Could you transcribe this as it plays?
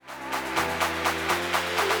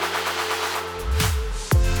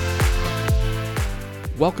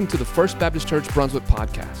Welcome to the First Baptist Church Brunswick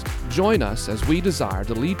podcast. Join us as we desire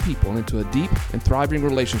to lead people into a deep and thriving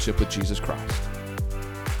relationship with Jesus Christ.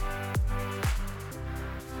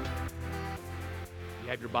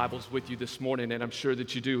 You have your Bibles with you this morning, and I'm sure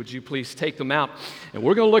that you do. Would you please take them out? And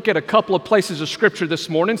we're going to look at a couple of places of Scripture this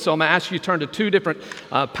morning, so I'm going to ask you to turn to two different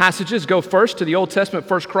passages. Go first to the Old Testament,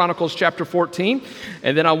 1 Chronicles chapter 14,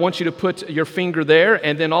 and then I want you to put your finger there,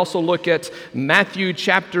 and then also look at Matthew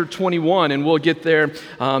chapter 21, and we'll get there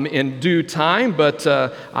in due time, but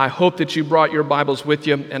I hope that you brought your Bibles with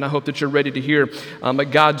you, and I hope that you're ready to hear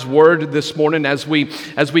God's Word this morning as we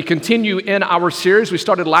continue in our series we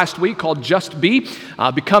started last week called Just Be.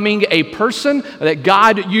 Becoming a person that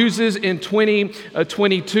God uses in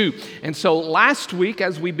 2022. And so last week,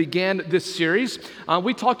 as we began this series,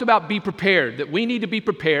 we talked about be prepared, that we need to be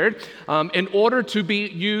prepared in order to be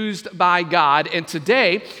used by God. And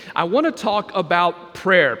today, I want to talk about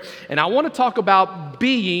prayer. And I want to talk about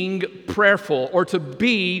being prayerful, or to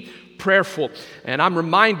be prayerful. And I'm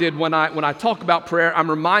reminded, when I talk about prayer, I'm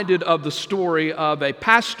reminded of the story of a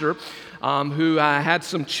pastor who had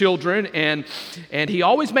some children, and he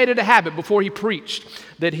always made it a habit before he preached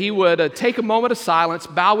that he would take a moment of silence,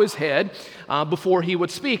 bow his head before he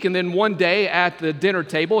would speak. And then one day at the dinner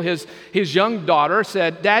table, his young daughter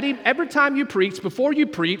said, "Daddy, every time you preach, before you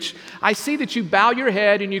preach, I see that you bow your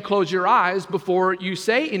head and you close your eyes before you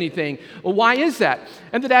say anything. Well, why is that?"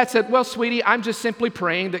 And the dad said, "Well, sweetie, I'm just simply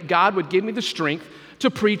praying that God would give me the strength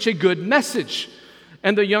to preach a good message."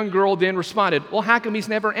 And the young girl then responded, "Well, how come he's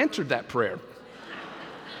never answered that prayer?"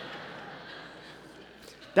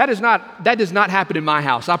 That does not happen in my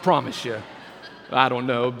house, I promise you. I don't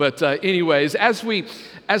know, but anyways, as we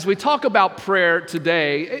talk about prayer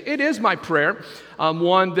today, it is my prayer,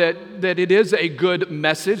 one that it is a good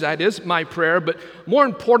message. That is my prayer, but more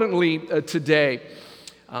importantly today,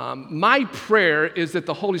 my prayer is that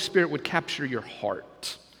the Holy Spirit would capture your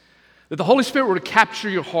heart. That the Holy Spirit would capture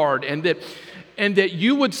your heart, and that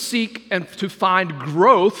you would seek and to find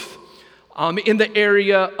growth in the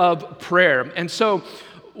area of prayer. And so,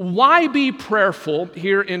 why be prayerful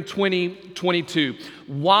here in 2022?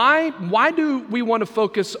 Why do we want to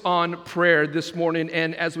focus on prayer this morning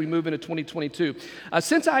and as we move into 2022?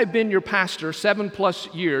 Since I have been your pastor 7+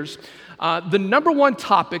 years, the number one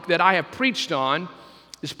topic that I have preached on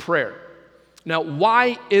is prayer. Now,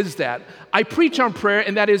 why is that? I preach on prayer,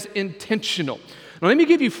 and that is intentional. Now, let me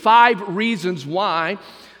give you 5 reasons why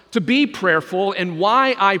to be prayerful and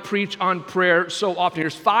why I preach on prayer so often.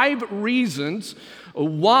 Here's 5 reasons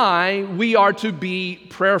why we are to be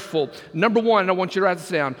prayerful. Number 1, and I want you to write this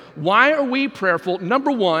down. Why are we prayerful?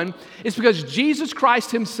 Number 1 is because Jesus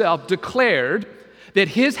Christ himself declared that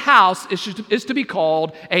his house is to be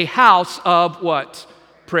called a house of what?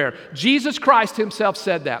 Prayer. Jesus Christ himself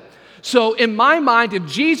said that. So in my mind, if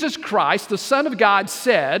Jesus Christ, the Son of God,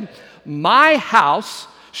 said, "My house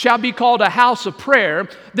shall be called a house of prayer,"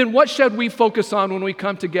 then what should we focus on when we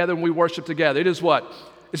come together and we worship together? It is what?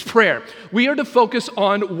 It's prayer. We are to focus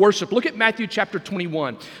on worship. Look at Matthew chapter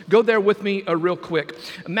 21. Go there with me real quick.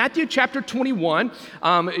 Matthew chapter 21,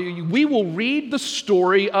 we will read the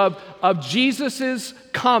story of Jesus'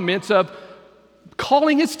 comments of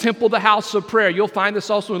calling his temple the house of prayer. You'll find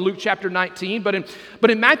this also in Luke chapter 19, but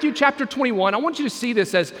in Matthew chapter 21, I want you to see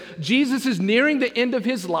this as Jesus is nearing the end of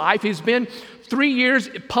his life. He's been 3 years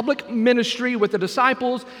public ministry with the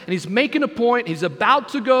disciples, and he's making a point. He's about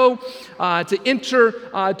to go to enter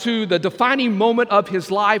to the defining moment of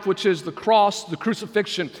his life, which is the cross, the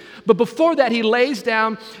crucifixion. But before that, he lays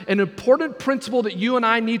down an important principle that you and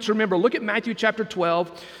I need to remember. Look at Matthew chapter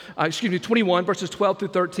 21, verses 12 through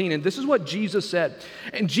 13. And this is what Jesus said.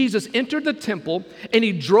 "And Jesus entered the temple, and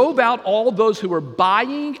he drove out all those who were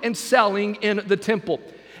buying and selling in the temple.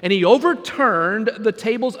 And he overturned the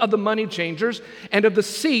tables of the money changers and of the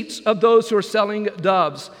seats of those who are selling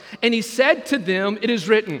doves. And he said to them, 'It is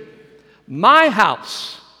written, my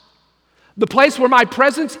house, the place where my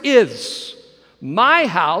presence is, my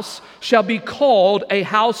house shall be called a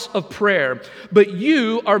house of prayer, but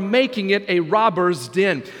you are making it a robber's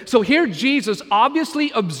den.'" So here Jesus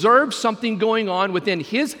obviously observed something going on within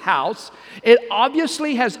his house. It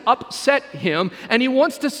obviously has upset him, and he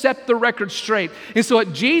wants to set the record straight. And so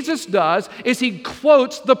what Jesus does is he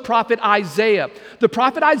quotes the prophet Isaiah. The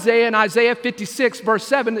prophet Isaiah in Isaiah 56, verse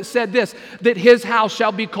 7, it said this, that his house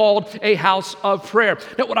shall be called a house of prayer.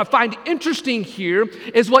 Now, what I find interesting here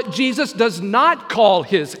is what Jesus does not call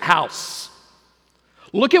his house.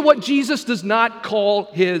 Look at what Jesus does not call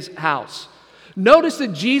his house. Notice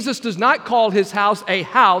that Jesus does not call his house a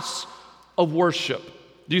house of worship.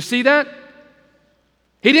 Do you see that?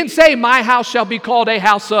 He didn't say, "My house shall be called a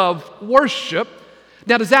house of worship."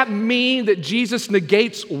 Now, does that mean that Jesus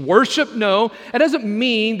negates worship? No. It doesn't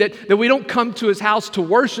mean that we don't come to his house to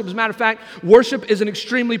worship. As a matter of fact, worship is an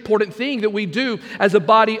extremely important thing that we do as a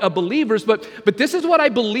body of believers. But this is what I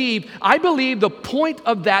believe. I believe the point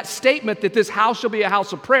of that statement, that this house shall be a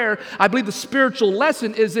house of prayer, I believe the spiritual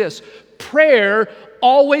lesson is this: prayer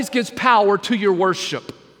always gives power to your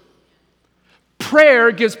worship.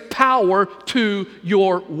 Prayer gives power to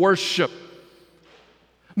your worship.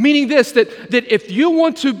 Meaning this, that if you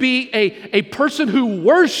want to be a person who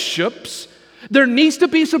worships, there needs to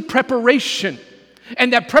be some preparation.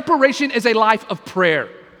 And that preparation is a life of prayer.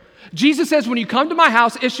 Jesus says, when you come to my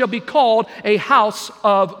house, it shall be called a house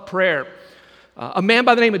of prayer. A man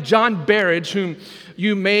by the name of John Barrage, whom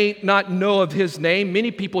you may not know of his name.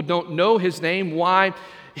 Many people don't know his name. Why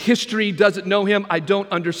history doesn't know him, I don't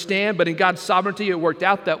understand. But in God's sovereignty, it worked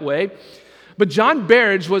out that way. But John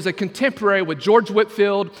Barrage was a contemporary with George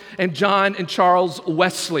Whitefield and John and Charles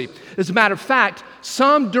Wesley. As a matter of fact,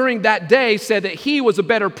 some during that day said that he was a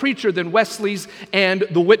better preacher than Wesley's and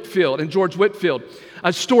the Whitefield and George Whitefield.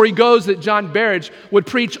 A story goes that John Barrage would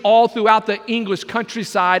preach all throughout the English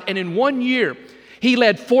countryside, and in 1 year, he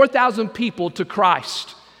led 4,000 people to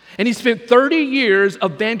Christ. And he spent 30 years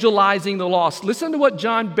evangelizing the lost. Listen to what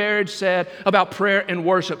John Barrage said about prayer and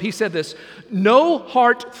worship. He said this: no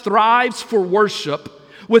heart thrives for worship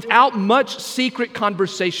without much secret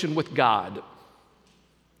conversation with God.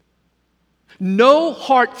 No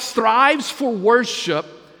heart thrives for worship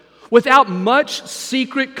without much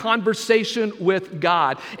secret conversation with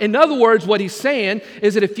God. In other words, what he's saying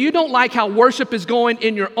is that if you don't like how worship is going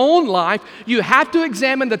in your own life, you have to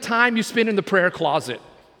examine the time you spend in the prayer closet.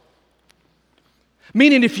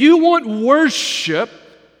 Meaning, if you want worship,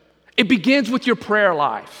 it begins with your prayer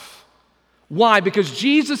life. Why? Because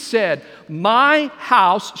Jesus said, my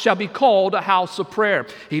house shall be called a house of prayer.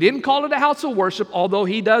 He didn't call it a house of worship, although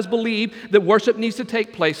he does believe that worship needs to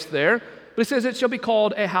take place there. But he says it shall be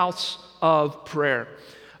called a house of prayer.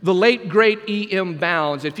 The late, great E.M.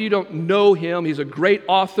 Bounds, if you don't know him, he's a great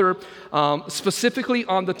author, specifically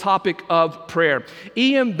on the topic of prayer.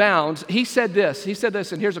 E.M. Bounds, he said this,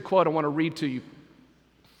 and here's a quote I want to read to you.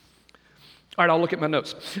 All right, I'll look at my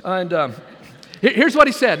notes. And here's what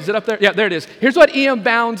he said. Is it up there? Yeah, there it is. Here's what E.M.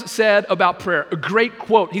 Bounds said about prayer. A great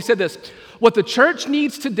quote. He said this: what the church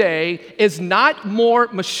needs today is not more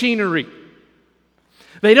machinery.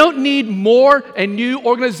 They don't need more and new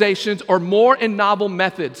organizations or more and novel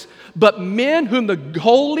methods, but men whom the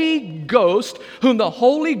Holy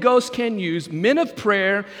Ghost can use, men of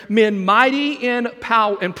prayer, men mighty in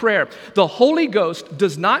power and prayer. The Holy Ghost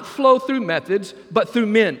does not flow through methods, but through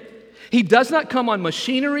men. He does not come on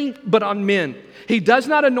machinery, but on men. He does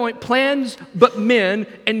not anoint plans, but men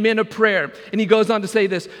and men of prayer. And he goes on to say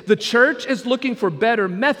this: the church is looking for better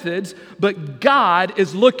methods, but God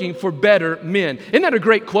is looking for better men. Isn't that a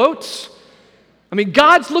great quote? I mean,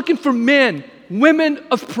 God's looking for men, women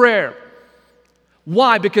of prayer.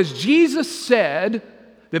 Why? Because Jesus said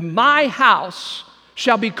that my house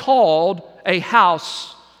shall be called a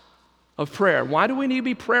house of prayer. Why do we need to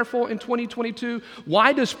be prayerful in 2022?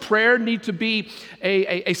 Why does prayer need to be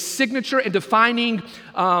a signature and defining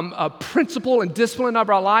a principle and discipline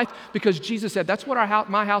of our life? Because Jesus said, that's what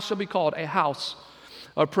my house shall be called, a house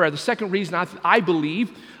of prayer. The second reason I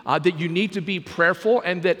believe that you need to be prayerful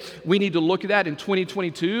and that we need to look at that in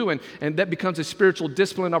 2022 and that becomes a spiritual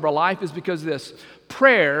discipline of our life is because this: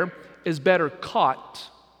 prayer is better caught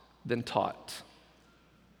than taught.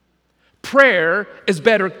 Prayer is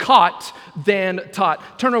better caught than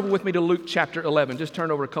taught. Turn over with me to Luke chapter 11. Just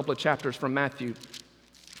turn over a couple of chapters from Matthew.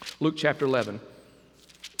 Luke chapter 11.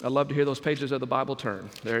 I love to hear those pages of the Bible turn.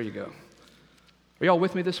 There you go. Are y'all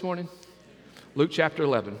with me this morning? Luke chapter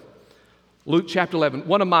 11. Luke chapter 11.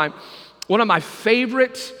 One of my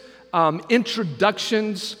favorite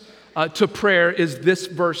introductions to prayer is this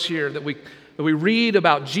verse here that we read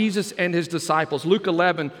about Jesus and his disciples. Luke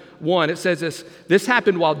 11:1, it says this: this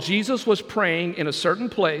happened while Jesus was praying in a certain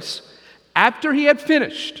place. After he had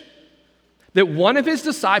finished, that one of his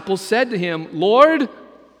disciples said to him, Lord,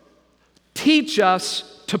 teach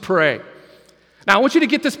us to pray. Now, I want you to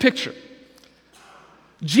get this picture.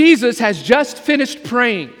 Jesus has just finished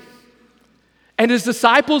praying. And his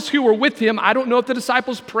disciples who were with him, I don't know if the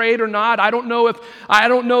disciples prayed or not. I don't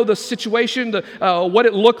know the situation, what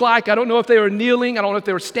it looked like. I don't know if they were kneeling. I don't know if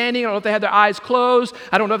they were standing. I don't know if they had their eyes closed.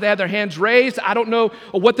 I don't know if they had their hands raised. I don't know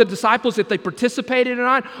what the disciples, if they participated or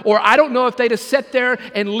not. Or I don't know if they just sat there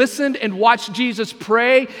and listened and watched Jesus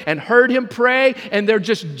pray and heard him pray and their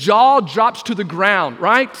just jaw drops to the ground,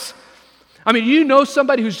 right? I mean, you know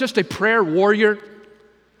somebody who's just a prayer warrior?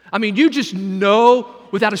 I mean, you just know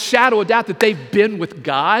without a shadow of doubt that they've been with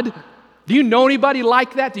God. Do you know anybody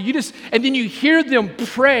like that? And then you hear them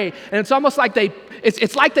pray, and it's almost like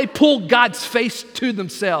it's like they pull God's face to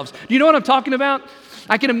themselves. Do you know what I'm talking about?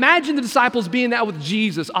 I can imagine the disciples being that with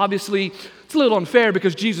Jesus. Obviously, it's a little unfair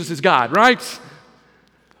because Jesus is God, right?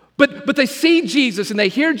 But they see Jesus and they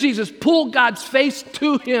hear Jesus pull God's face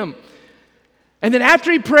to him. And then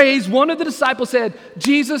after he prays, one of the disciples said,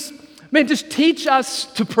 Jesus, man, just teach us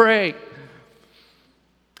to pray.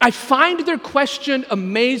 I find their question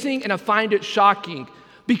amazing and I find it shocking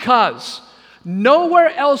because nowhere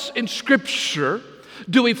else in Scripture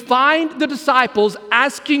do we find the disciples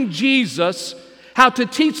asking Jesus how to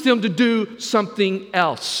teach them to do something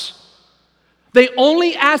else. They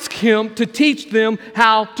only ask him to teach them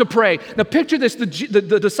how to pray. Now picture this, the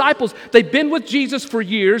disciples, they've been with Jesus for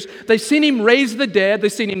years. They've seen him raise the dead. They've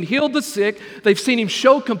seen him heal the sick. They've seen him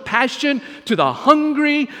show compassion to the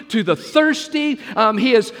hungry, to the thirsty.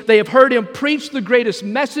 They have heard him preach the greatest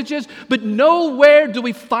messages, but nowhere do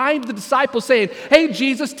we find the disciples saying, hey,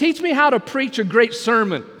 Jesus, teach me how to preach a great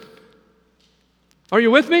sermon. Are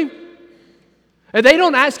you with me? And they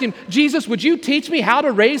don't ask him, Jesus, would you teach me how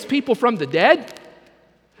to raise people from the dead?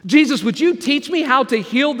 Jesus, would you teach me how to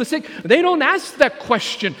heal the sick? They don't ask that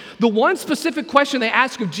question. The one specific question they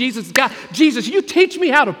ask of Jesus is, God, Jesus, you teach me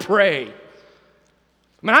how to pray. I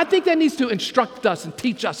mean, I think that needs to instruct us and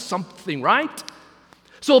teach us something, right?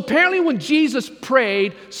 So apparently when Jesus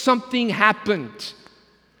prayed, something happened.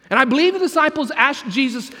 And I believe the disciples asked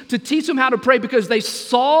Jesus to teach them how to pray because they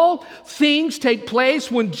saw things take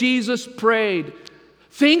place when Jesus prayed.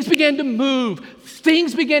 Things began to move.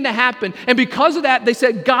 Things began to happen. And because of that, they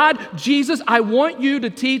said, God, Jesus, I want you to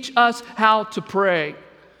teach us how to pray.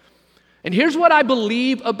 And here's what I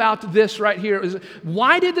believe about this right here is,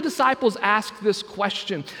 why did the disciples ask this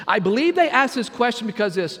question? I believe they asked this question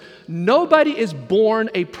because nobody is born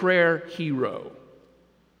a prayer hero.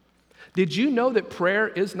 Did you know that prayer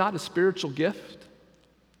is not a spiritual gift?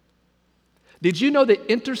 Did you know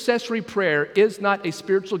that intercessory prayer is not a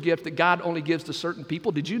spiritual gift that God only gives to certain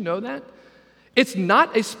people? Did you know that? It's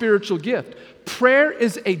not a spiritual gift. Prayer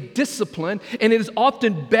is a discipline, and it is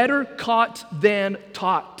often better caught than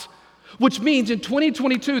taught. Which means in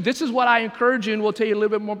 2022, this is what I encourage you, and we'll tell you a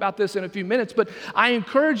little bit more about this in a few minutes, but I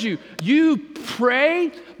encourage you, you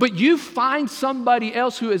pray, but you find somebody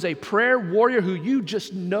else who is a prayer warrior who you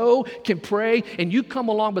just know can pray, and you come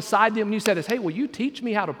along beside them and you say this, hey, will you teach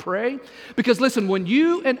me how to pray? Because listen, when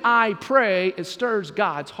you and I pray, it stirs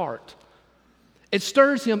God's heart. It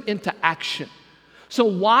stirs him into action. So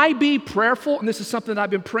why be prayerful? And this is something that I've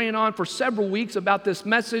been praying on for several weeks about this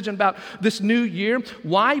message and about this new year.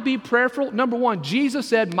 Why be prayerful? Number one, Jesus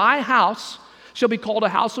said, my house shall be called a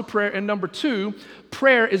house of prayer. And number two,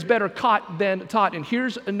 prayer is better caught than taught. And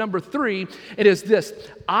here's number three, it is this.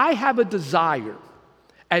 I have a desire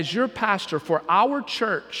as your pastor for our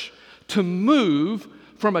church to move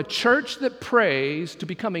from a church that prays to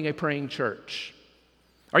becoming a praying church.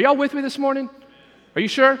 Are y'all with me this morning? Are you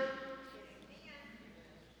sure?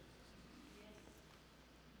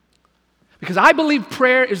 Because I believe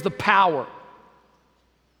prayer is the power.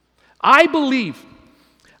 I believe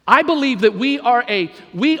that we are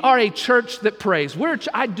a church that prays.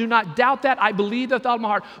 I do not doubt that. I believe that with all my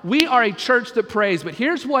heart. We are a church that prays. But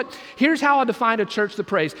here's how I define a church that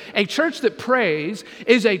prays. A church that prays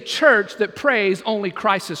is a church that prays only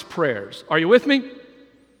crisis prayers. Are you with me?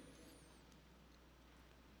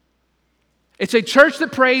 It's a church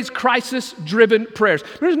that prays crisis-driven prayers.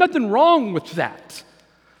 There's nothing wrong with that.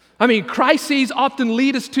 I mean, crises often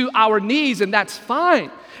lead us to our knees, and that's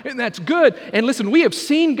fine, and that's good. And listen, we have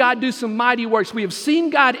seen God do some mighty works. We have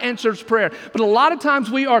seen God answer prayer. But a lot of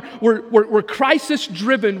times we're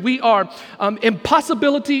crisis-driven. We are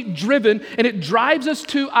impossibility-driven, and it drives us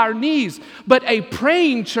to our knees. But a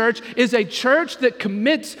praying church is a church that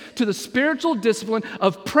commits to the spiritual discipline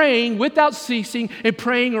of praying without ceasing and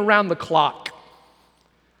praying around the clock.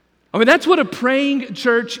 I mean, that's what a praying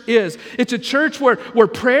church is. It's a church where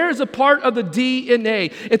prayer is a part of the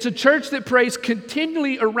DNA. It's a church that prays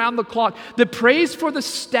continually around the clock, that prays for the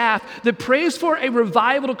staff, that prays for a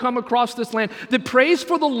revival to come across this land, that prays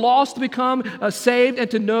for the lost to become saved and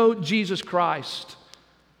to know Jesus Christ.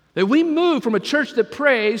 That we move from a church that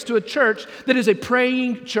prays to a church that is a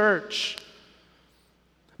praying church.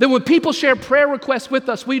 That when people share prayer requests with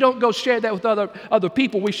us, we don't go share that with other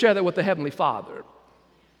people. We share that with the Heavenly Father.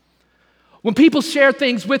 When people share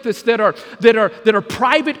things with us that are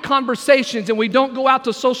private conversations and we don't go out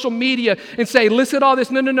to social media and say, listen to all this.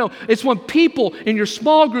 No. It's when people in your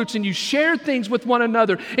small groups and you share things with one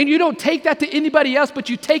another and you don't take that to anybody else, but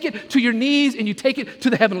you take it to your knees and you take it to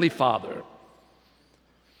the Heavenly Father.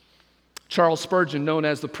 Charles Spurgeon, known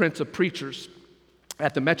as the Prince of Preachers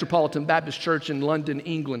at the Metropolitan Baptist Church in London,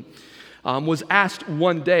 England, was asked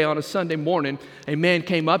one day on a Sunday morning, a man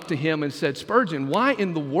came up to him and said, Spurgeon,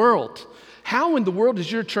 how in the world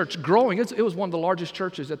is your church growing? It was one of the largest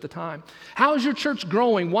churches at the time. How is your church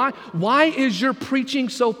growing? Why is your preaching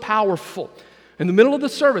so powerful? In the middle of the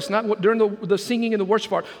service, not during the singing and the worship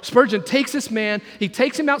part, Spurgeon takes this man, he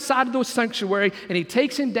takes him outside of the sanctuary, and he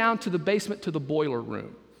takes him down to the basement to the boiler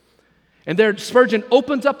room. And there, Spurgeon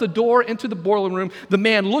opens up the door into the boiler room. The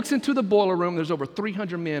man looks into the boiler room. There's over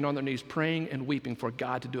 300 men on their knees praying and weeping for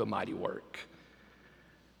God to do a mighty work.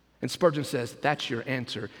 And Spurgeon says, that's your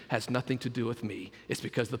answer, has nothing to do with me. It's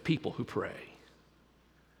because of the people who pray. I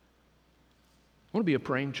want to be a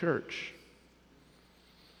praying church.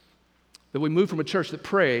 That we move from a church that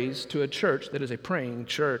prays to a church that is a praying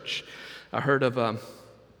church. I heard of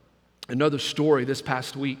another story this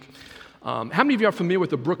past week. How many of you are familiar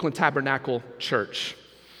with the Brooklyn Tabernacle Church?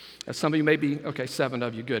 Some of you may be, okay, 7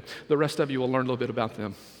 of you, good. The rest of you will learn a little bit about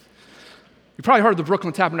them. You probably heard of the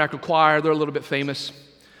Brooklyn Tabernacle Choir. They're a little bit famous.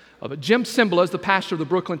 But Jim Cymbala is the pastor of the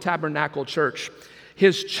Brooklyn Tabernacle Church.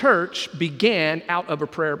 His church began out of a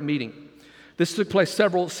prayer meeting. This took place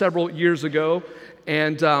several years ago,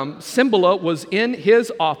 and Cymbala was in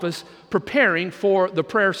his office preparing for the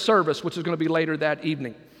prayer service, which is going to be later that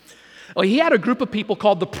evening. Well, he had a group of people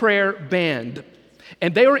called the prayer band,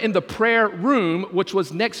 and they were in the prayer room, which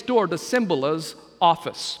was next door to Cymbala's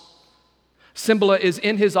office. Cymbala is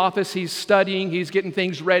in his office. He's studying. He's getting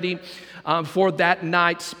things ready for that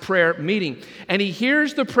night's prayer meeting. And he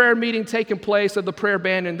hears the prayer meeting taking place of the prayer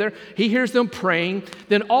band, and there he hears them praying.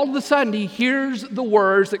 Then all of a sudden, he hears the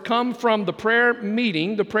words that come from the prayer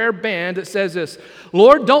meeting, the prayer band, that says this,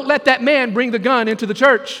 Lord, don't let that man bring the gun into the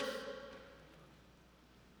church.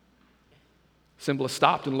 Cymbala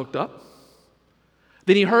stopped and looked up.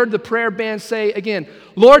 Then he heard the prayer band say again,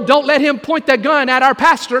 Lord, don't let him point that gun at our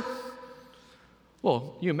pastor.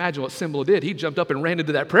 Well, you imagine what Cymbala did. He jumped up and ran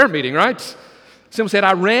into that prayer meeting, right? Cymbala said,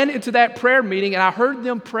 I ran into that prayer meeting and I heard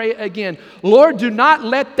them pray again. Lord, do not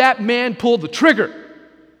let that man pull the trigger.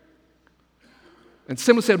 And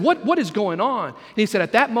Cymbala said, what is going on? And he said,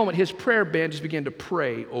 at that moment, his prayer band just began to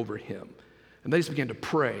pray over him. And they just began to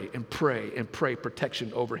pray and pray and pray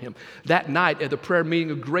protection over him. That night at the prayer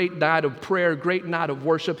meeting, a great night of prayer, great night of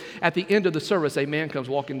worship. At the end of the service, a man comes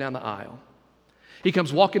walking down the aisle. He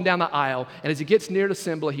comes walking down the aisle, and as he gets near to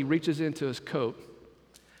Cymbala, he reaches into his coat,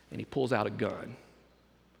 and he pulls out a gun.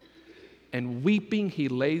 And weeping, he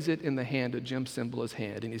lays it in the hand of Jim Cymbala's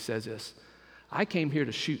hand, and he says this, I came here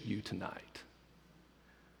to shoot you tonight,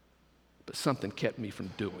 but something kept me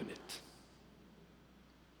from doing it.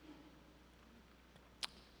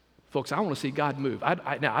 Folks, I want to see God move. I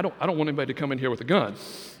don't want anybody to come in here with a gun.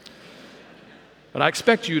 But I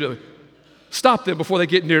expect you to stop them before they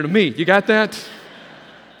get near to me. You got that?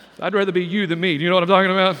 I'd rather be you than me. Do you know what I'm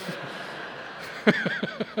talking about?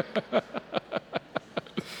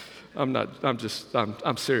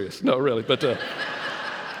 I'm serious. No, really. But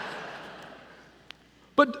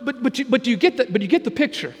you get the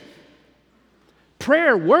picture.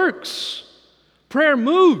 Prayer works. Prayer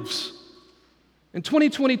moves. In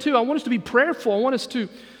 2022, I want us to be prayerful. I want us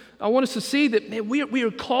to see that, man, we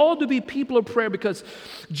are called to be people of prayer because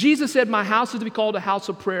Jesus said, my house is to be called a house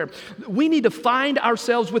of prayer. We need to find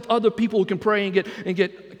ourselves with other people who can pray and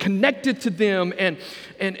get connected to them and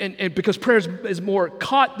because prayer is more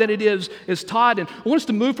caught than it is taught. And I want us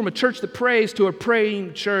to move from a church that prays to a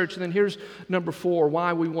praying church. And then here's number 4,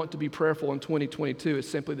 why we want to be prayerful in 2022 is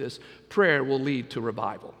simply this. Prayer will lead to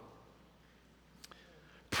revival.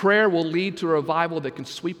 Prayer will lead to a revival that can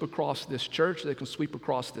sweep across this church, that can sweep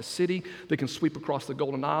across this city, that can sweep across the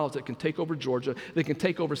Golden Isles, that can take over Georgia, that can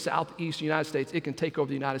take over Southeast United States, it can take over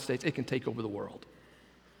the United States, it can take over the world.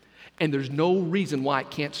 And there's no reason why it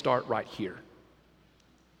can't start right here.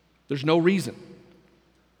 There's no reason.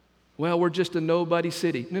 Well, we're just a nobody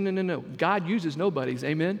city. No. God uses nobodies,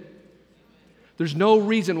 amen? There's no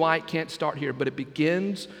reason why it can't start here, but it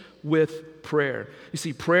begins with prayer. You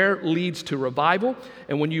see, prayer leads to revival,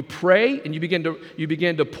 and when you pray and you begin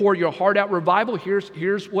to pour your heart out revival,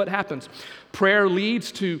 here's what happens. Prayer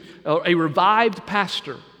leads to a revived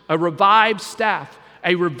pastor, a revived staff,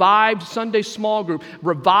 a revived Sunday small group,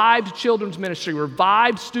 revived children's ministry,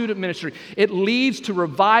 revived student ministry. It leads to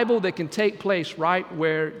revival that can take place right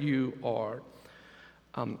where you are.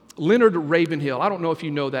 Leonard Ravenhill. I don't know if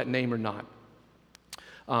you know that name or not.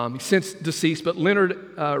 He's since deceased, but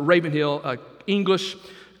Leonard Ravenhill, an English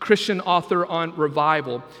Christian author on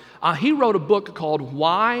revival, he wrote a book called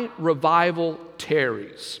Why Revival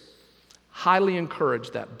Tarries. Highly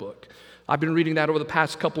encourage that book. I've been reading that over the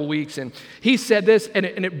past couple weeks, and he said this, and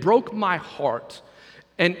it broke my heart.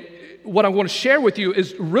 And what I want to share with you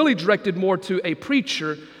is really directed more to a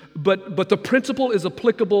preacher, but the principle is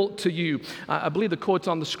applicable to you. I believe the quote's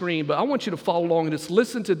on the screen, but I want you to follow along and just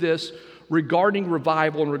listen to this regarding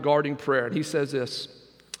revival and regarding prayer. And he says this: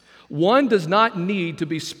 one does not need to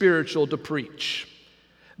be spiritual to preach.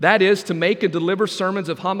 That is, to make and deliver sermons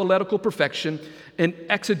of homiletical perfection and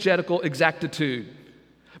exegetical exactitude.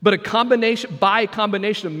 But by a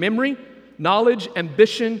combination of memory, knowledge,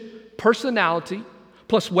 ambition, personality,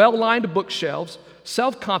 plus well-lined bookshelves,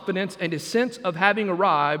 self-confidence, and a sense of having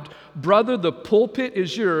arrived, brother, the pulpit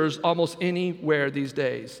is yours almost anywhere these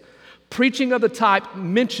days. Preaching of the type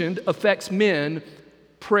mentioned affects men,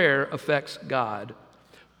 prayer affects God.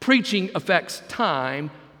 Preaching affects time,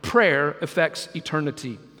 prayer affects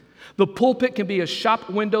eternity. The pulpit can be a shop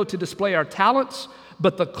window to display our talents,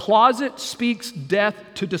 but the closet speaks death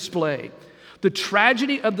to display. The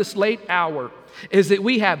tragedy of this late hour is that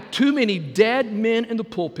we have too many dead men in the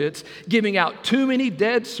pulpits giving out too many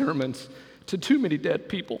dead sermons to too many dead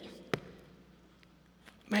people.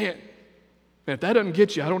 Man, if that doesn't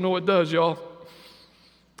get you, I don't know what does, y'all.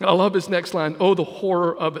 I love this next line. Oh, the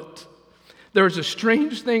horror of it. There is a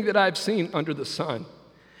strange thing that I've seen under the sun,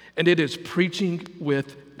 and it is preaching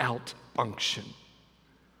without unction.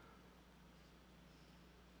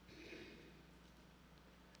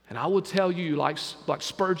 And I will tell you, like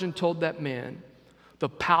Spurgeon told that man, the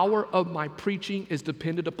power of my preaching is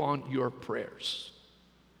dependent upon your prayers.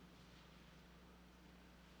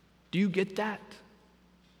 Do you get that?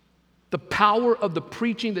 The power of the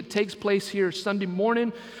preaching that takes place here Sunday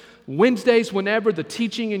morning, Wednesdays, whenever, the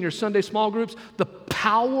teaching in your Sunday small groups, the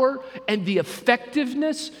power and the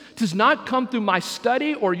effectiveness does not come through my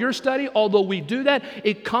study or your study, although we do that.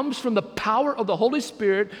 It comes from the power of the Holy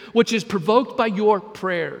Spirit, which is provoked by your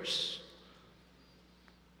prayers.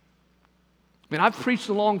 I mean, I've preached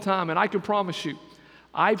a long time, and I can promise you,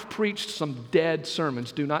 I've preached some dead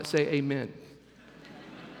sermons. Do not say amen.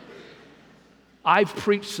 I've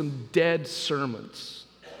preached some dead sermons.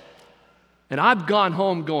 And I've gone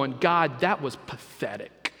home going, God, that was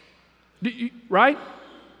pathetic. Right?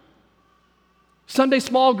 Sunday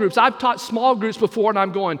small groups. I've taught small groups before, and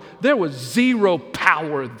I'm going, there was zero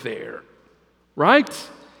power there. Right?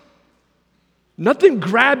 Nothing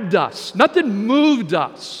grabbed us. Nothing moved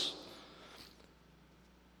us.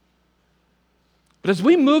 But as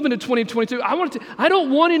we move into 2022, I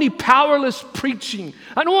don't want any powerless preaching.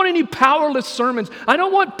 I don't want any powerless sermons. I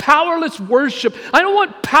don't want powerless worship. I don't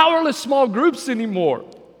want powerless small groups anymore.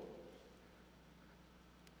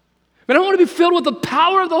 But I want to be filled with the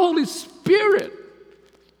power of the Holy Spirit.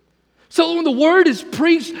 So when the word is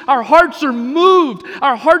preached, our hearts are moved.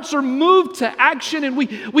 Our hearts are moved to action, and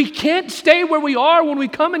we can't stay where we are when we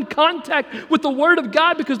come in contact with the word of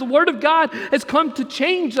God, because the word of God has come to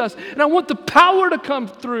change us, and I want the power to come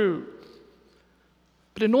through.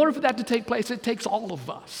 But in order for that to take place, it takes all of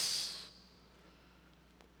us.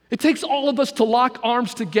 It takes all of us to lock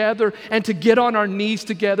arms together and to get on our knees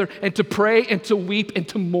together and to pray and to weep and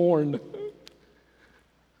to mourn.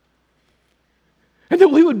 And that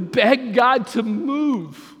we would beg God to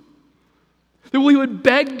move. That we would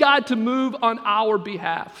beg God to move on our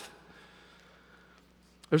behalf.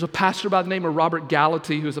 There's a pastor by the name of Robert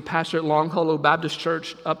Gallaty, who's a pastor at Long Hollow Baptist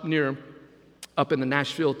Church up in the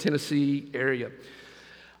Nashville, Tennessee area.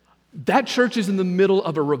 That church is in the middle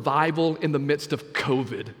of a revival in the midst of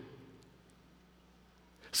COVID.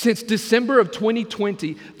 Since December of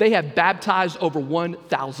 2020, they have baptized over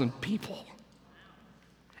 1,000 people.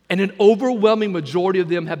 And an overwhelming majority of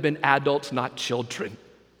them have been adults, not children.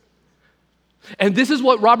 And this is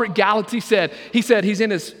what Robert Gallaty said. He said he's in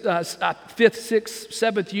his 5th, 6th,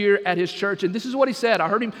 7th year at his church. And this is what he said. I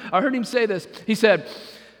heard him say this. He said,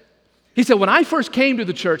 when I first came to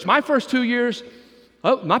the church, my first 2 years,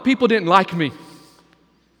 my people didn't like me.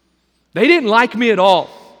 They didn't like me at all.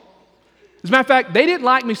 As a matter of fact, they didn't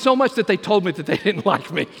like me so much that they told me that they didn't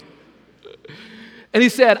like me. And he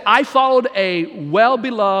said, I followed a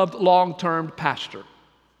well-beloved long-term pastor.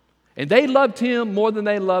 And they loved him more than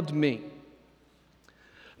they loved me.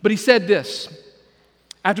 But he said this,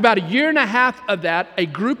 after about a year and a half of that, a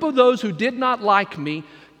group of those who did not like me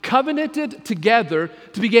covenanted together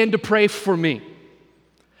to begin to pray for me.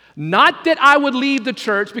 Not that I would leave the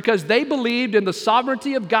church, because they believed in the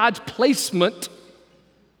sovereignty of God's placement.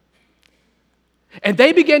 And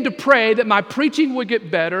they began to pray that my preaching would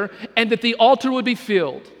get better and that the altar would be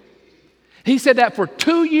filled. He said that for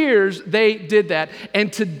 2 years they did that.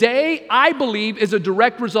 And today, I believe, is a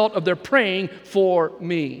direct result of their praying for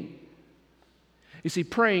me. You see,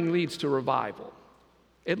 praying leads to revival.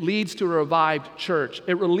 It leads to a revived church.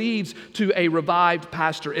 It leads to a revived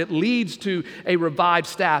pastor. It leads to a revived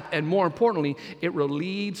staff. And more importantly, it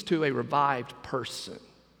leads to a revived person.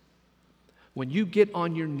 When you get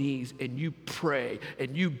on your knees and you pray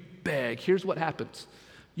and you beg, here's what happens.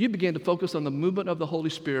 You begin to focus on the movement of the Holy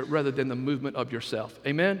Spirit rather than the movement of yourself.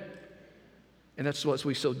 Amen? And that's what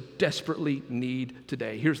we so desperately need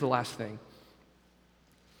today. Here's the last thing.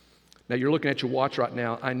 Now, you're looking at your watch right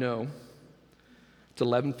now. I know. It's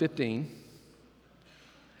 11:15.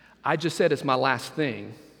 I just said it's my last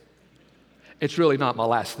thing. It's really not my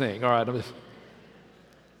last thing. All right.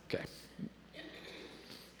 Okay.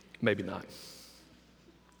 Maybe not.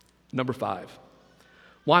 Number 5.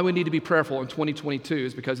 Why we need to be prayerful in 2022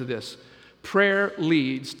 is because of this. Prayer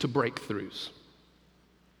leads to breakthroughs.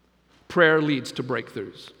 Prayer leads to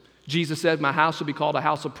breakthroughs. Jesus said, my house will be called a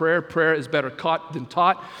house of prayer. Prayer is better caught than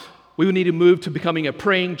taught. We need to move to becoming a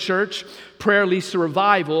praying church. Prayer leads to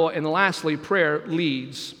revival. And lastly, prayer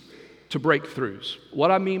leads to breakthroughs.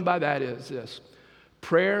 What I mean by that is this.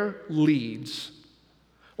 Prayer leads,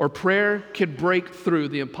 or prayer can break through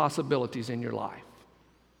the impossibilities in your life.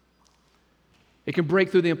 It can break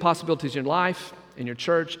through the impossibilities in your life, in your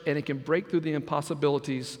church, and it can break through the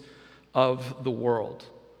impossibilities of the world.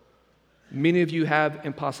 Many of you have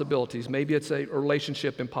impossibilities. Maybe it's a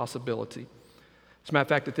relationship impossibility. As a matter of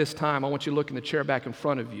fact, at this time, I want you to look in the chair back in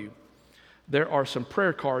front of you. There are some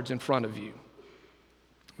prayer cards in front of you.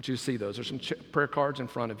 I want you to see those. There's some prayer cards in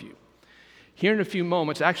front of you. Here in a few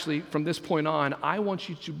moments, actually, from this point on, I want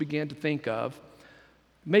you to begin to think of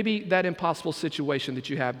maybe that impossible situation that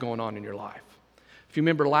you have going on in your life. If you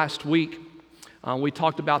remember last week, we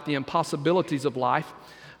talked about the impossibilities of life,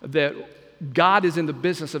 that God is in the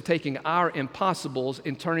business of taking our impossibles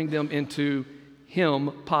and turning them into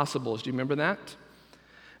Him possibles. Do you remember that?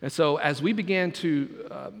 And so as we began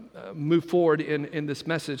to move forward in this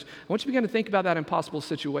message, I want you to begin to think about that impossible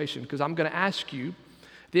situation, because I'm going to ask you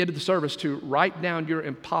at the end of the service to write down your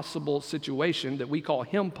impossible situation that we call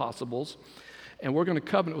Him possibles, and we're going to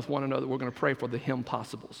covenant with one another. We're going to pray for the Him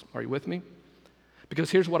possibles. Are you with me? Because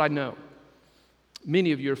here's what I know.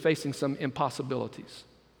 Many of you are facing some impossibilities.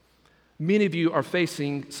 Many of you are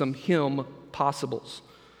facing some Him possibles.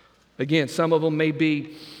 Again, some of them may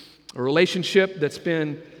be a relationship that's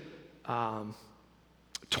been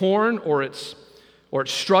torn, or it's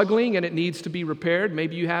struggling and it needs to be repaired.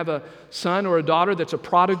 Maybe you have a son or a daughter that's a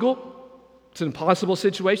prodigal. It's an impossible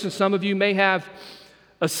situation. Some of you may have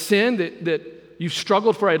a sin that you've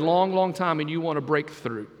struggled for a long, long time and you want to break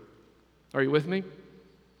through. Are you with me?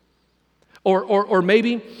 Or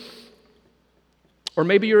maybe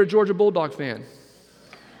you're a Georgia Bulldog fan.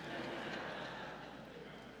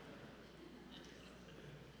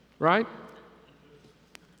 Right?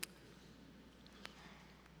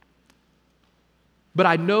 But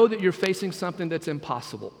I know that you're facing something that's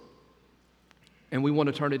impossible. And we want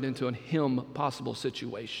to turn it into a Him possible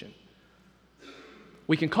situation.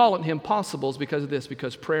 We can call it Him possibles because of this,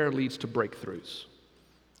 because prayer leads to breakthroughs.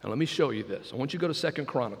 Now let me show you this. I want you to go to 2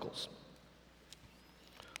 Chronicles.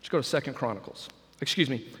 Let's go to 2 Chronicles.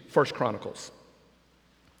 1 Chronicles.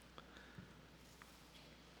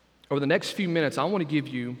 Over the next few minutes, I want to give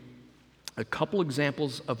you a couple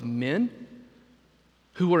examples of men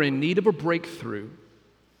who were in need of a breakthrough,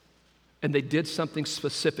 and they did something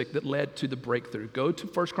specific that led to the breakthrough. Go to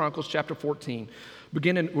 1 Chronicles chapter 14. We're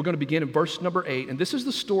going to begin in verse number 8, and this is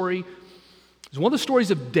the story. It's one of the stories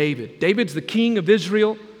of David. David's the king of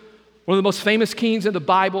Israel, one of the most famous kings in the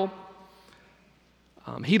Bible.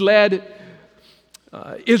 He led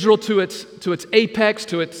Israel to its apex,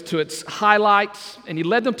 to its highlights, and he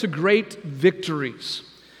led them to great victories.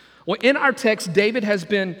 Well, in our text, David has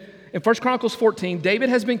been, in 1 Chronicles 14, David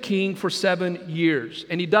has been king for 7 years,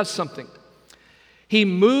 and he does something. He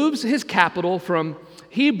moves his capital from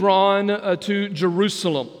Hebron to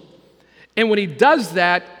Jerusalem. And when he does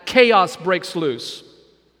that, chaos breaks loose.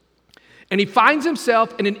 And he finds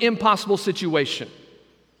himself in an impossible situation.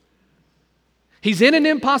 He's in an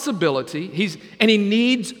impossibility, and he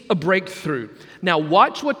needs a breakthrough. Now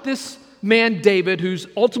watch what this man David, who's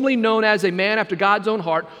ultimately known as a man after God's own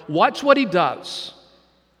heart, watch what he does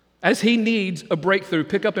as he needs a breakthrough.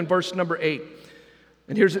 Pick up in verse number 8.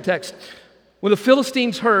 And here's the text. When the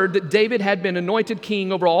Philistines heard that David had been anointed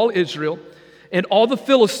king over all Israel, and all the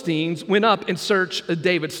Philistines went up in search of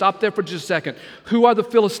David. Stop there for just a second. Who are the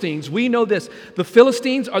Philistines? We know this. The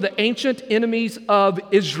Philistines are the ancient enemies of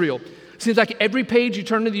Israel. Seems like every page you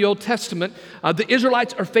turn to the Old Testament, the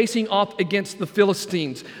Israelites are facing off against the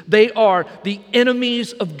Philistines. They are the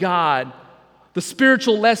enemies of God. The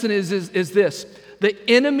spiritual lesson is this. The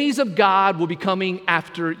enemies of God will be coming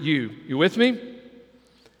after you. You with me?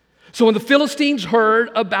 So when the Philistines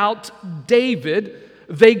heard about David,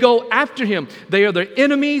 they go after him. They are their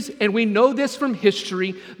enemies, and we know this from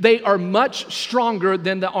history. They are much stronger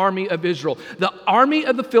than the army of Israel. The army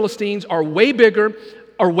of the Philistines are way bigger,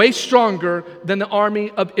 are way stronger than the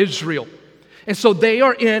army of Israel. And so they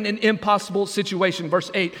are in an impossible situation.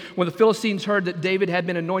 Verse 8, when the Philistines heard that David had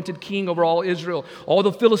been anointed king over all Israel, all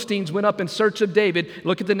the Philistines went up in search of David.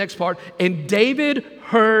 Look at the next part. And David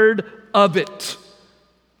heard of it.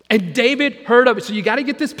 And David heard of it. So you got to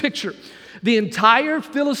get this picture. The entire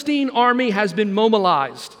Philistine army has been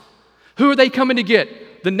mobilized. Who are they coming to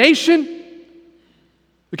get? The nation?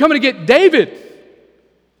 They're coming to get David.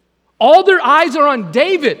 All their eyes are on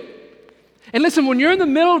David. And listen, when you're in the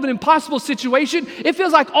middle of an impossible situation, it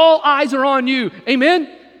feels like all eyes are on you.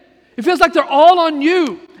 Amen? It feels like they're all on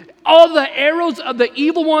you. All the arrows of the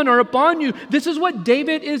evil one are upon you. This is what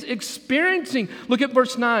David is experiencing. Look at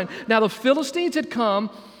verse 9. Now the Philistines had come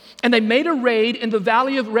and they made a raid in the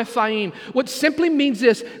valley of Rephaim. What simply means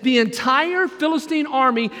this: the entire Philistine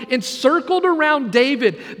army encircled around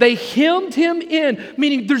David. They hemmed him in,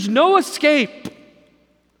 meaning there's no escape.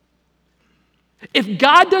 If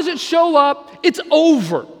God doesn't show up, it's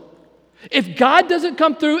over. If God doesn't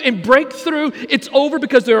come through and break through, it's over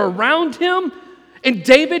because they're around him, and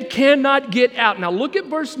David cannot get out. Now look at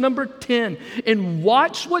verse number 10 and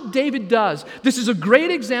watch what David does. This is a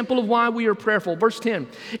great example of why we are prayerful. Verse 10,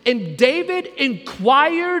 and David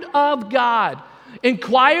inquired of God.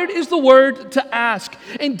 Inquired is the word to ask.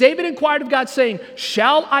 And David inquired of God, saying,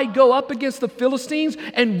 shall I go up against the Philistines,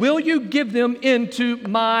 and will you give them into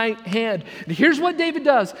my hand? And here's what David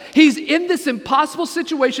does. He's in this impossible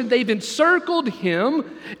situation. They've encircled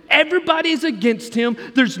him. Everybody's against him.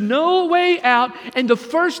 There's no way out. And the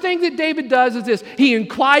first thing that David does is this. He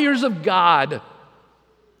inquires of God.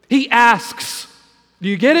 He asks. Do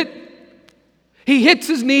you get it? He hits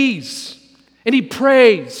his knees and he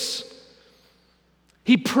prays.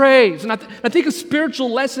 He prays. And I think a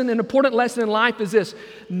spiritual lesson, an important lesson in life is this.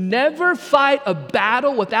 Never fight a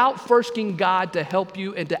battle without first asking God to help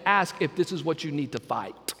you and to ask if this is what you need to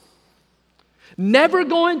fight. Never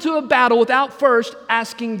go into a battle without first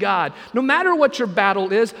asking God. No matter what your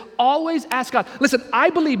battle is, always ask God. Listen, I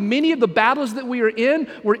believe many of the battles that we are in,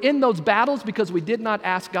 we're in those battles because we did not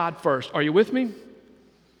ask God first. Are you with me?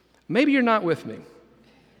 Maybe you're not with me.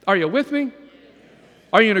 Are you with me?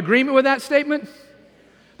 Are you in agreement with that statement?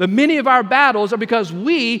 The many of our battles are because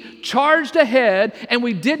we charged ahead and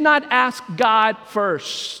we did not ask God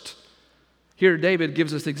first. Here, David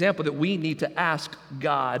gives us the example that we need to ask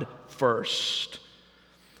God first.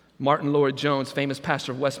 Martin Lloyd-Jones, famous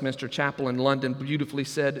pastor of Westminster Chapel in London, beautifully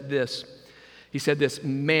said this. He said this,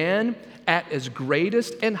 man is at his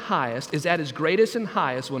greatest and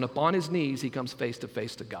highest when upon his knees he comes face to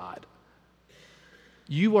face to God.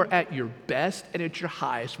 You are at your best and at your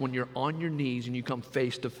highest when you're on your knees and you come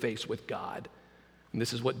face to face with God. And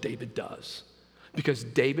this is what David does. Because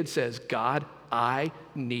David says, God, I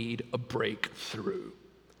need a breakthrough.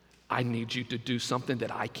 I need you to do something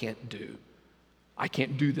that I can't do. I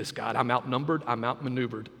can't do this, God. I'm outnumbered. I'm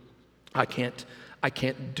outmaneuvered. I can't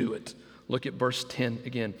do it. Look at verse 10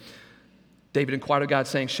 again. David inquired of God,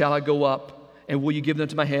 saying, shall I go up? And will you give them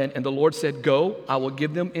to my hand? And the Lord said, go, I will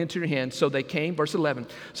give them into your hand. So they came, verse 11.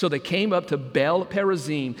 So they came up to Baal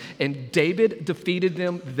Perazim, and David defeated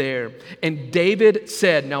them there. And David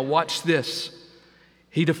said, now watch this.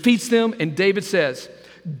 He defeats them, and David says,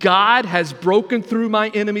 God has broken through my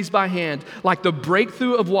enemies by hand, like the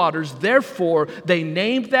breakthrough of waters. Therefore, they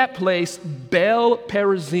named that place Baal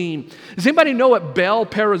Perazim. Does anybody know what Baal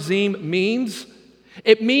Perazim means?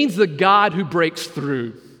 It means the God who breaks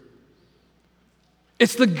through.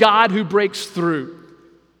 It's the God who breaks through.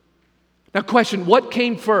 Now question, what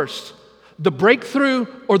came first? The breakthrough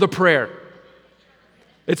or the prayer?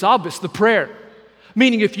 It's obvious, the prayer.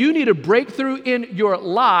 Meaning if you need a breakthrough in your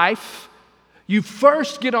life, you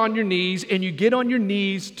first get on your knees and you get on your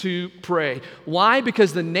knees to pray. Why?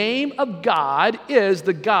 Because the name of God is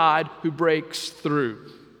the God who breaks through.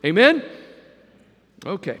 Amen?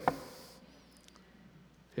 Okay.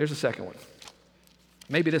 Here's the second one.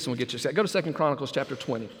 Maybe this one will get you set. Go to 2 Chronicles chapter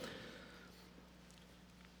 20.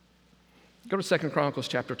 Go to 2 Chronicles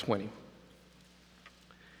chapter 20.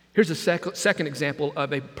 Here's a second example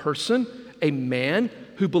of a person, a man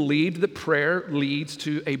who believed that prayer leads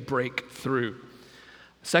to a breakthrough.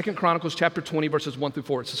 2 Chronicles chapter 20, verses 1 through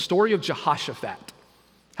 4. It's the story of Jehoshaphat.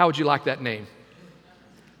 How would you like that name?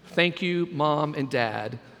 Thank you, Mom and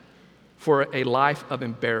Dad, for a life of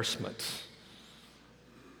embarrassment.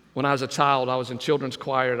 When I was a child, I was in children's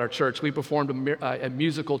choir at our church. We performed a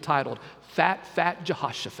musical titled Fat, Fat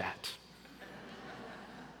Jehoshaphat.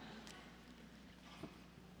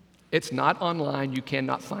 It's not online. You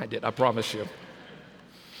cannot find it, I promise you.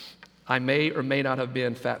 I may or may not have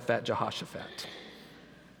been Fat, Fat Jehoshaphat.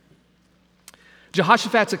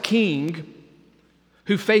 Jehoshaphat's a king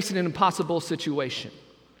who faced an impossible situation,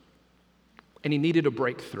 and he needed a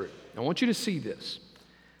breakthrough. I want you to see this.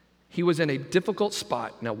 He was in a difficult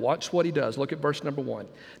spot. Now watch what he does. Look at verse number 1.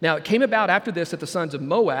 Now it came about after this that the sons of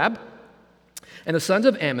Moab and the sons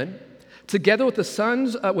of Ammon, together with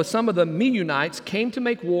with some of the Meunites, came to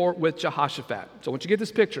make war with Jehoshaphat. So I want you to get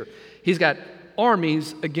this picture. He's got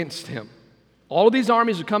armies against him. All of these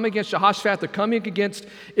armies are coming against Jehoshaphat. They're coming against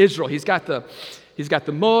Israel. He's got the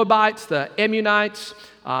Moabites, the Ammonites,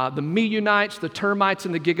 the Meunites, the Termites,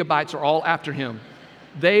 and the Gigabites are all after him.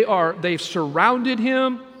 They've surrounded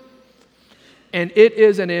him, and it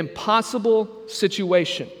is an impossible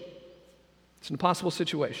situation. It's an impossible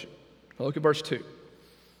situation. Now look at verse 2.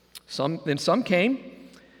 Then some came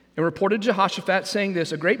and reported to Jehoshaphat, saying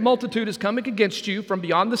this, a great multitude is coming against you from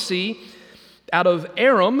beyond the sea, out of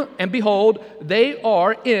Aram, and behold, they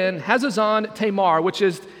are in Hazazon Tamar, which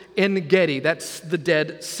is En Gedi. That's the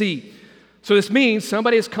Dead Sea. So this means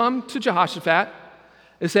somebody has come to Jehoshaphat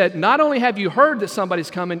and said, not only have you heard that somebody's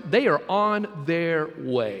coming, they are on their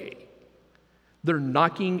way. They're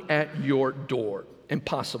knocking at your door.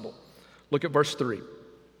 Impossible. Look at verse 3.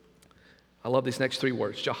 I love these next 3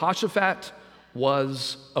 words. Jehoshaphat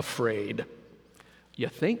was afraid. You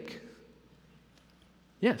think?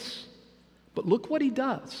 Yes. But look what he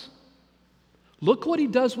does. Look what he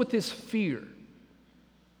does with his fear.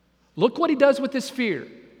 Look what he does with his fear.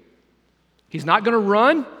 He's not going to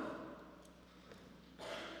run.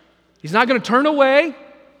 He's not going to turn away.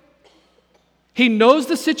 He knows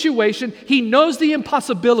the situation. He knows the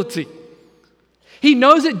impossibility. He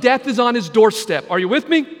knows that death is on his doorstep. Are you with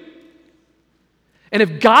me? And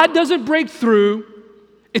if God doesn't break through,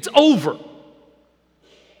 it's over.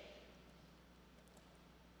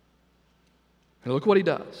 And look what he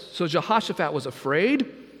does. So Jehoshaphat was afraid,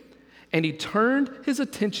 and he turned his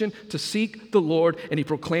attention to seek the Lord, and he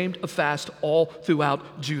proclaimed a fast all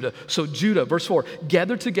throughout Judah. So Judah, verse 4,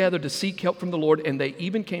 gathered together to seek help from the Lord, and they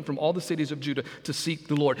even came from all the cities of Judah to seek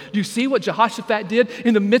the Lord. Do you see what Jehoshaphat did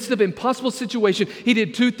in the midst of an impossible situation? He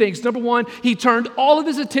did 2 things. Number 1, he turned all of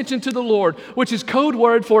his attention to the Lord, which is code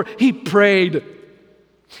word for he prayed.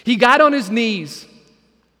 He got on his knees.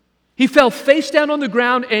 He fell face down on the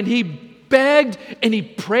ground, and he begged and he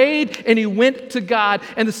prayed and he went to God.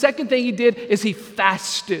 And the second thing he did is he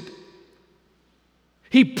fasted.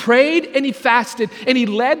 He prayed and he fasted, and he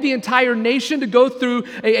led the entire nation to go through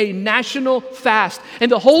a national fast.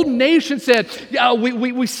 And the whole nation said,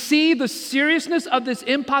 we see the seriousness of this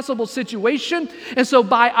impossible situation, and so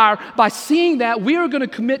by seeing that, we are going to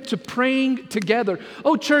commit to praying together.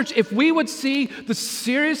 Oh, church, if we would see the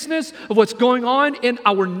seriousness of what's going on in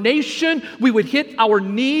our nation, we would hit our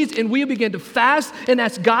knees and we would begin to fast and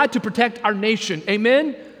ask God to protect our nation.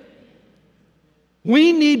 Amen?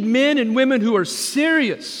 We need men and women who are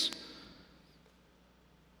serious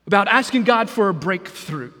about asking God for a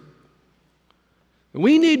breakthrough.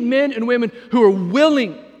 We need men and women who are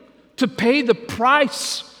willing to pay the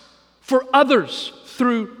price for others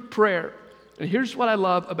through prayer. And here's what I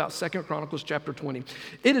love about 2 Chronicles chapter 20.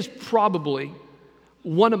 It is probably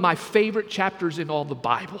one of my favorite chapters in all the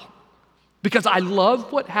Bible, because I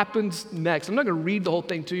love what happens next. I'm not going to read the whole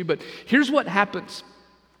thing to you, but here's what happens.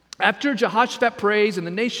 After Jehoshaphat prays and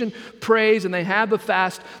the nation prays and they have the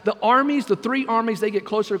fast, the armies, the 3 armies, they get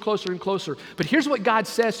closer and closer and closer. But here's what God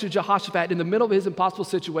says to Jehoshaphat in the middle of his impossible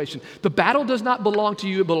situation. The battle does not belong to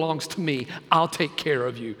you, it belongs to me. I'll take care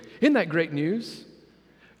of you. Isn't that great news?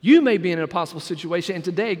 You may be in an impossible situation, and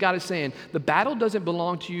today God is saying, the battle doesn't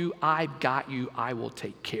belong to you, I've got you, I will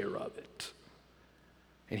take care of it.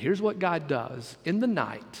 And here's what God does. In the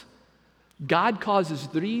night, God causes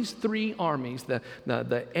these 3 armies, the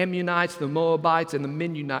Ammonites, the Moabites, and the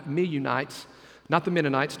Meunites, not the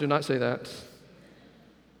Mennonites, do not say that.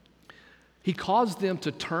 He caused them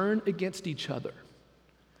to turn against each other.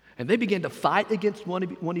 And they began to fight against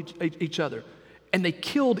each other. And they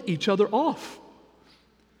killed each other off.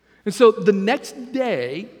 And so the next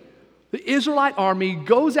day, the Israelite army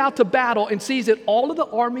goes out to battle and sees that all of the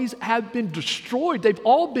armies have been destroyed. They've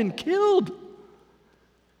all been killed.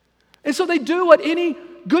 And so they do what any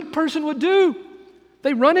good person would do.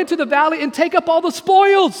 They run into the valley and take up all the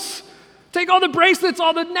spoils. Take all the bracelets,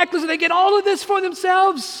 all the necklaces, they get all of this for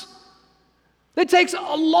themselves. It takes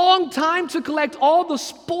a long time to collect all the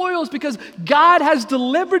spoils because God has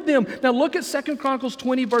delivered them. Now look at 2 Chronicles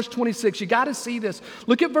 20, verse 26. You got to see this.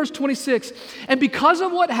 Look at verse 26. And because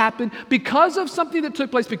of what happened, because of something that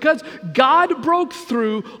took place, because God broke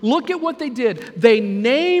through, look at what they did. They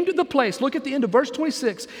named the place. Look at the end of verse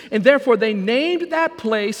 26. And therefore they named that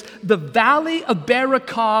place the Valley of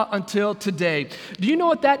Barakah until today. Do you know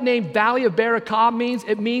what that name Valley of Barakah means?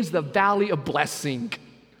 It means the Valley of Blessing.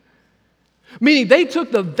 Meaning they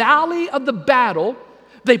took the valley of the battle,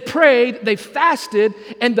 they prayed, they fasted,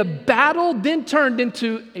 and the battle then turned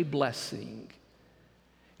into a blessing.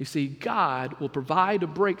 You see, God will provide a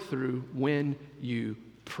breakthrough when you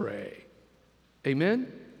pray.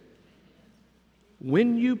 Amen?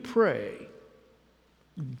 When you pray,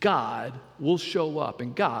 God will show up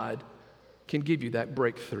and God can give you that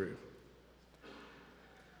breakthrough.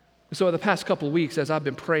 So the past couple of weeks, as I've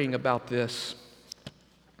been praying about this,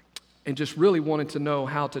 and just really wanted to know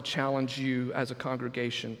how to challenge you as a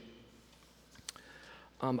congregation,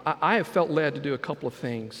 I have felt led to do a couple of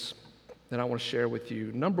things that I want to share with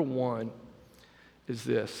you. Number one is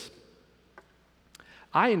this.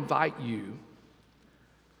 I invite you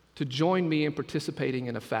to join me in participating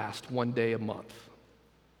in a fast one day a month.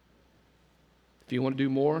 If you want to do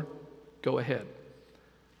more, go ahead.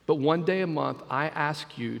 But one day a month, I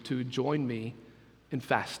ask you to join me in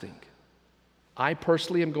fasting. I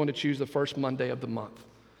personally am going to choose the first Monday of the month.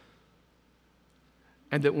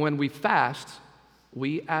 And that when we fast,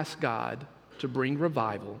 we ask God to bring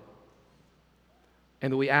revival,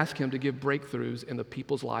 and that we ask Him to give breakthroughs in the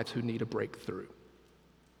people's lives who need a breakthrough.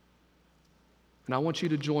 And I want you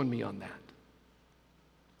to join me on that.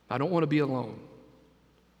 I don't want to be alone,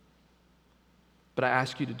 but I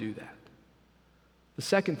ask you to do that. The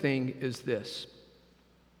second thing is this.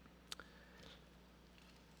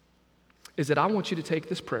 Is that I want you to take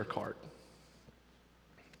this prayer card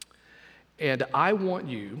and I want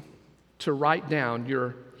you to write down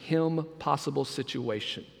your him possible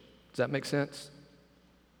situation. Does that make sense?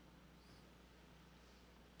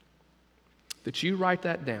 That you write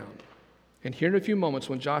that down. And here in a few moments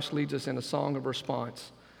when Josh leads us in a song of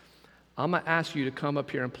response, I'm going to ask you to come up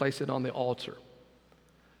here and place it on the altar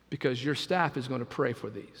because your staff is going to pray for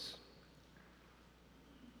these.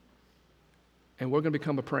 And we're going to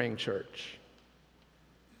become a praying church.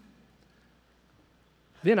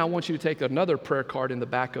 Then I want you to take another prayer card in the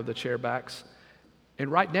back of the chair backs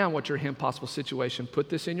and write down what your impossible situation. Put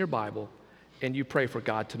this in your Bible, and you pray for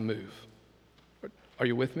God to move. Are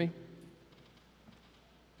you with me?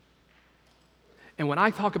 And when I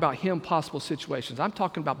talk about impossible situations, I'm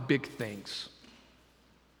talking about big things.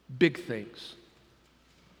 Big things.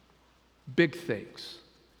 Big things.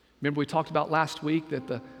 Remember we talked about last week that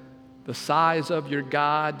the size of your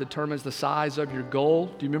God determines the size of your goal.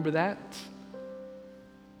 Do you remember that?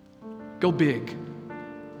 Go big.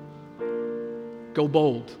 Go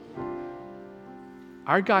bold.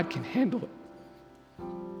 Our God can handle it.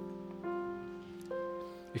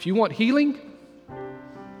 If you want healing,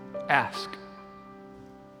 ask.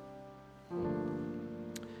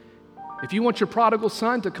 If you want your prodigal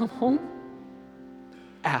son to come home,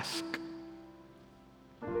 ask.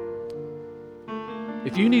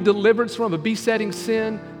 If you need deliverance from a besetting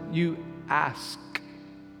sin, you ask.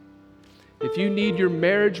 If you need your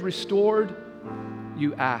marriage restored,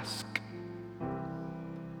 you ask.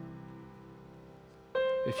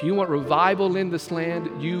 If you want revival in this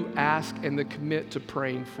land, you ask and then commit to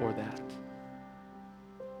praying for that.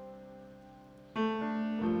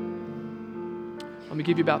 Let me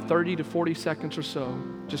give you about 30 to 40 seconds or so,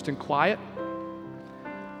 just in quiet.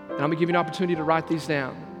 And I'm going to give you an opportunity to write these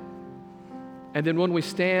down. And then when we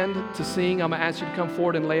stand to sing, I'm going to ask you to come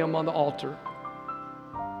forward and lay them on the altar.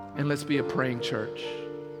 And let's be a praying church.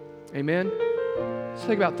 Amen? Let's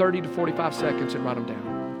take about 30 to 45 seconds and write them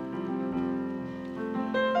down.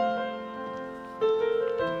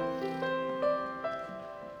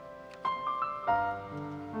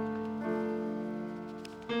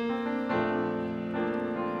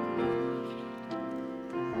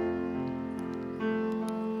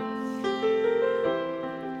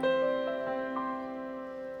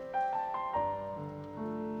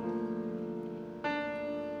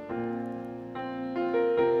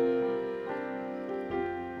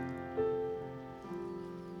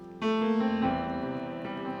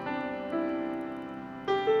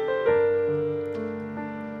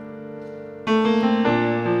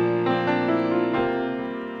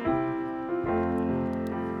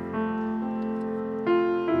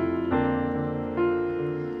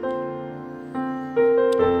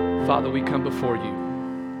 Father, we come before you.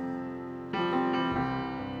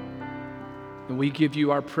 And we give you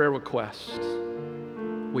our prayer request.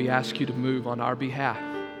 We ask you to move on our behalf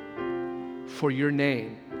for your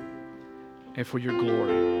name and for your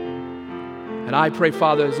glory. And I pray,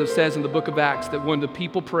 Father, as it says in the book of Acts, that when the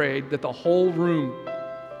people prayed, that the whole room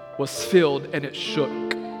was filled and it shook.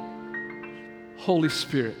 Holy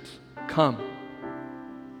Spirit, come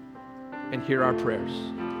and hear our prayers.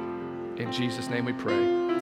 In Jesus' name we pray.